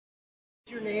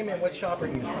What's your name and what shop are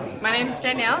you from? My name is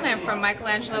Danielle and I'm from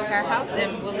Michelangelo Hair House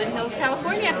in Woodland Hills,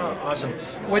 California. Oh, awesome.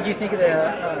 What did you think of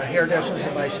the Hairdressers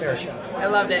Advice Hair Shop? I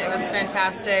loved it. It was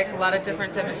fantastic. A lot of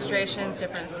different demonstrations,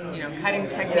 different cutting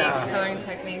techniques, coloring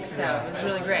techniques. So it was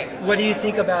really great. What do you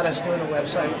think about us doing a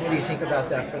website? What do you think about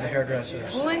that for the hairdressers?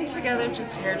 Pulling together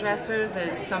just hairdressers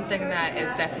is something that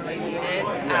is definitely needed.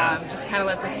 Just kind of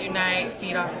lets us unite,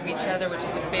 feed off of each other, which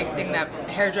is a big thing that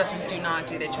hairdressers do not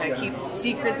do. They try to keep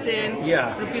secrets in.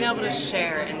 But being able to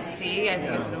share and see, I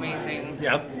think is amazing.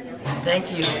 Yep.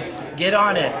 Thank you. Get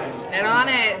on it. Get on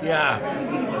it.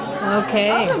 Yeah. Okay.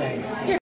 Awesome.